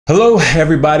Hello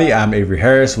everybody, I'm Avery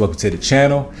Harris. Welcome to the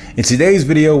channel. In today's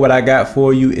video, what I got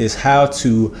for you is how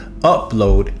to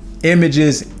upload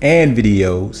images and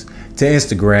videos to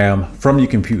Instagram from your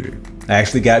computer. I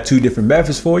actually got two different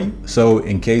methods for you, so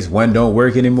in case one don't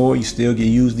work anymore, you still can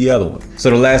use the other one.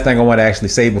 So the last thing I want to actually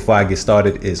say before I get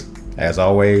started is, as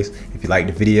always, if you like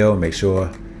the video, make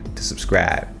sure to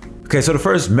subscribe. Okay, so the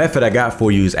first method I got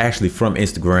for you is actually from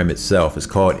Instagram itself. It's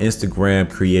called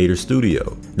Instagram Creator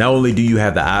Studio. Not only do you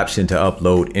have the option to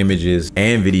upload images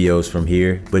and videos from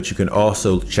here, but you can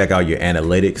also check out your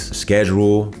analytics,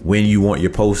 schedule when you want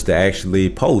your post to actually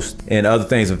post, and other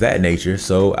things of that nature.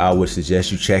 So I would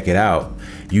suggest you check it out.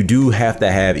 You do have to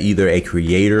have either a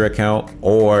creator account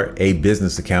or a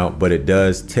business account, but it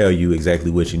does tell you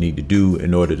exactly what you need to do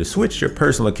in order to switch your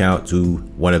personal account to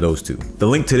one of those two. The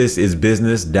link to this is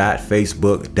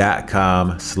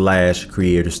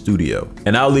business.facebook.com/creator studio.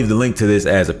 And I'll leave the link to this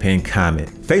as a pinned comment.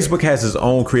 Facebook has its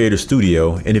own creator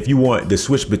studio, and if you want to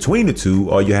switch between the two,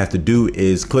 all you have to do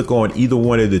is click on either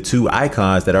one of the two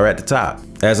icons that are at the top.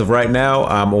 As of right now,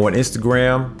 I'm on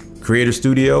Instagram Creator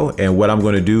Studio, and what I'm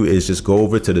going to do is just go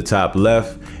over to the top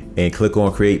left and click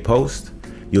on Create Post.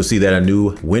 You'll see that a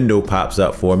new window pops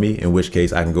up for me, in which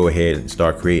case I can go ahead and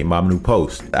start creating my new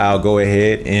post. I'll go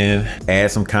ahead and add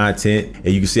some content,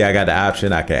 and you can see I got the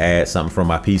option. I can add something from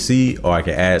my PC, or I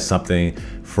can add something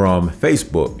from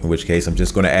Facebook, in which case I'm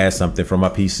just going to add something from my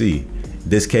PC.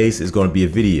 This case is going to be a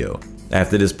video.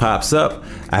 After this pops up,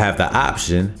 I have the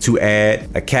option to add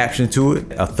a caption to it,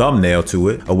 a thumbnail to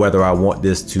it, or whether I want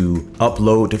this to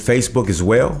upload to Facebook as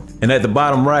well. And at the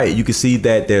bottom right, you can see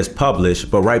that there's publish,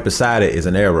 but right beside it is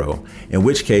an arrow, in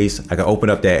which case I can open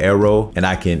up that arrow and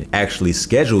I can actually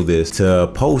schedule this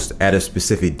to post at a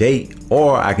specific date,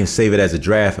 or I can save it as a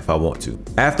draft if I want to.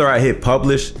 After I hit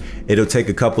publish, it'll take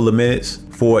a couple of minutes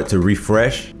for it to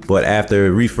refresh, but after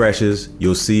it refreshes,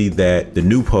 you'll see that the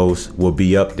new post will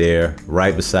be up there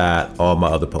right beside all my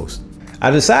other posts.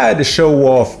 I decided to show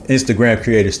off Instagram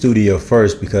Creator Studio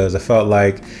first because I felt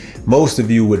like most of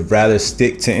you would rather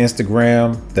stick to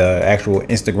Instagram, the actual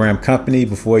Instagram company,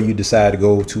 before you decide to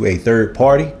go to a third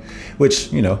party,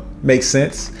 which, you know, makes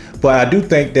sense. But I do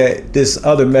think that this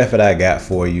other method I got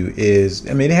for you is,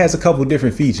 it has a couple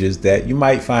different features that you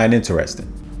might find interesting.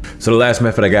 So the last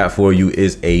method I got for you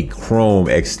is a Chrome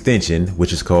extension,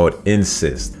 which is called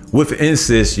Insist. With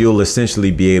Insist, you'll essentially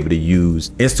be able to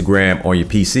use Instagram on your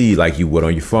PC like you would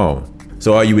on your phone.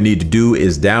 So all you would need to do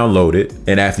is download it.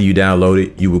 And after you download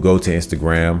it, you will go to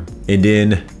Instagram. And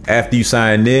then after you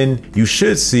sign in, you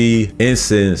should see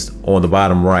Insist on the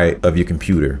bottom right of your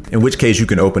computer, in which case you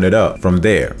can open it up from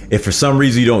there. If for some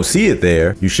reason you don't see it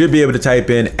there, you should be able to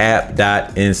type in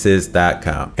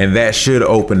app.insist.com, and that should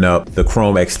open up the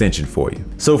Chrome extension for you.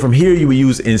 So from here, you will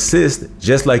use Insist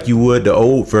just like you would the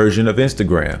old version of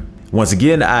Instagram. Once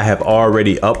again, I have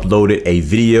already uploaded a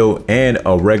video and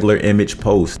a regular image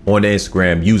post on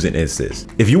Instagram using Insist.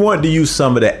 If you wanted to use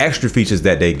some of the extra features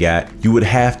that they got, you would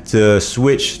have to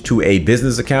switch to a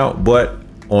business account, but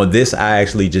on this, I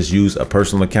actually just used a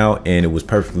personal account, and it was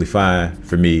perfectly fine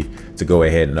for me to go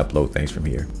ahead and upload things from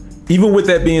here. Even with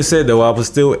that being said though, I was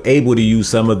still able to use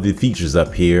some of the features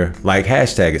up here, like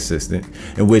hashtag assistant,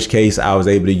 in which case I was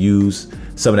able to use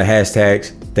some of the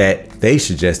hashtags that they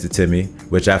suggested to me,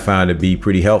 which I found to be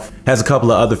pretty helpful. Has a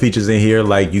couple of other features in here,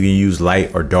 like you can use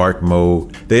light or dark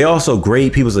mode. They also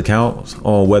grade people's accounts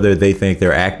on whether they think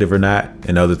they're active or not,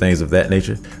 and other things of that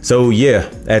nature. So yeah,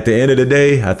 at the end of the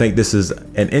day, I think this is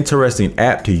an interesting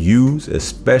app to use,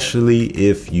 especially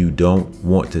if you don't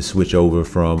want to switch over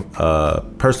from a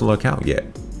personal account yet.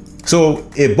 So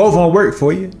if both of them work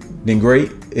for you, then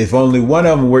great. If only one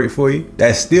of them worked for you,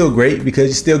 that's still great because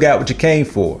you still got what you came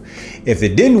for. If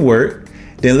it didn't work,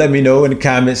 then let me know in the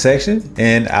comment section,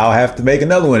 and I'll have to make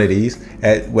another one of these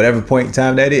at whatever point in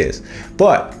time that is.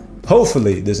 But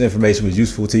hopefully this information was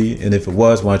useful to you, and if it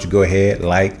was, why don't you go ahead,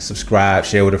 like, subscribe,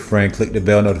 share with a friend, click the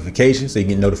bell notification so you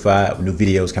get notified when new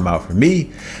videos come out from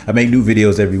me. I make new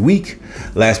videos every week.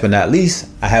 Last but not least,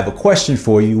 I have a question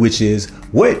for you, which is,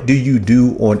 what do you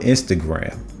do on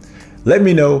Instagram? Let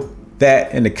me know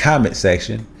that in the comment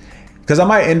section, because I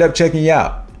might end up checking you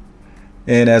out.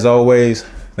 And as always,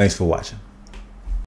 thanks for watching.